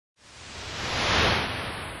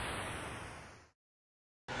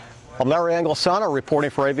I'm Larry Anglisano reporting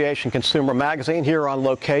for Aviation Consumer Magazine here on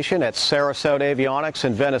location at Sarasota Avionics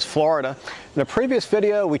in Venice, Florida. In a previous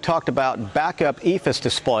video, we talked about backup EFIS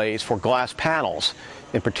displays for glass panels.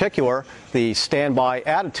 In particular, the Standby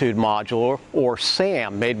Attitude Module, or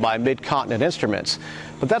SAM, made by Mid-Continent Instruments.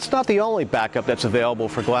 But that's not the only backup that's available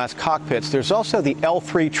for glass cockpits. There's also the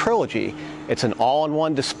L3 Trilogy. It's an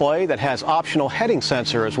all-in-one display that has optional heading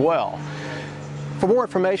sensor as well. For more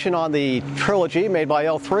information on the Trilogy made by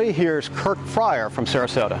L3, here's Kirk Fryar from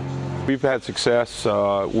Sarasota. We've had success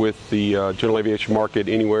with the general aviation market,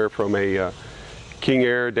 anywhere from a King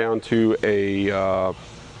Air down to a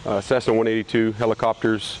Cessna 182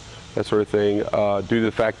 helicopters, that sort of thing, due to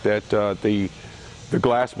the fact that the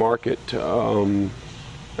glass market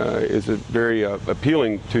is very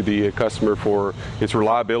appealing to the customer for its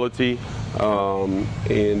reliability,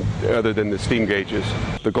 and other than the steam gauges.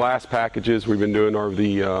 The glass packages we've been doing are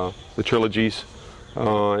the Trilogies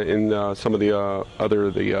and some of the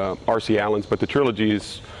RC Allens, but the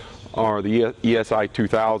Trilogies are the ESI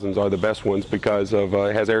 2000s are the best ones because of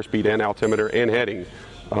it has airspeed and altimeter and heading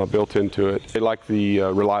built into it. They like the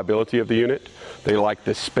reliability of the unit. They like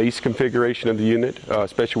the space configuration of the unit,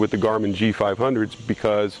 especially with the Garmin G500s,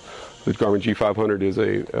 because the Garmin G500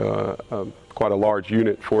 is quite a large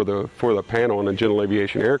unit for the panel on a general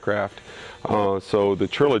aviation aircraft. So the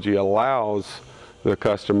Trilogy allows the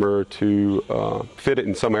customer to fit it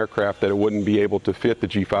in some aircraft that it wouldn't be able to fit the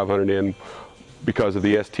G500 in, because of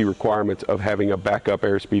the ST requirements of having a backup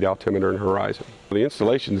airspeed, altimeter, and horizon. The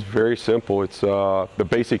installation is very simple. It's the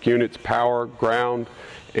basic units: power, ground,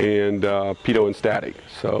 and pitot and static.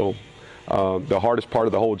 So the hardest part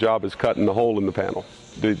of the whole job is cutting the hole in the panel.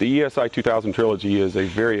 The ESI 2000 Trilogy is a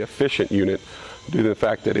very efficient unit due to the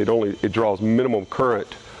fact that it draws minimum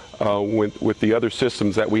current with the other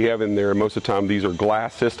systems that we have in there. Most of the time these are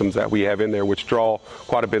glass systems that we have in there which draw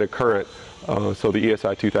quite a bit of current. So the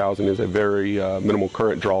ESI 2000 is a very minimal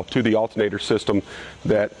current draw to the alternator system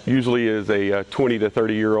that usually is a 20 to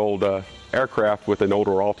 30-year-old aircraft with an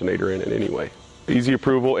older alternator in it anyway. Easy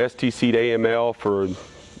approval, STC to AML for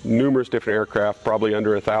numerous different aircraft, probably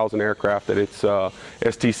under 1,000 aircraft that it's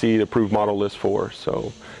STC approved model list for.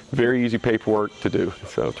 So very easy paperwork to do.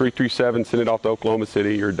 So 337, send it off to Oklahoma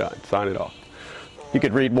City, you're done, sign it off. You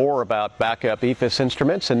could read more about backup EFIS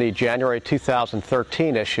instruments in the January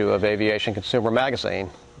 2013 issue of Aviation Consumer Magazine.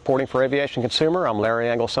 Reporting for Aviation Consumer, I'm Larry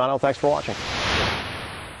Anglisano. Thanks for watching.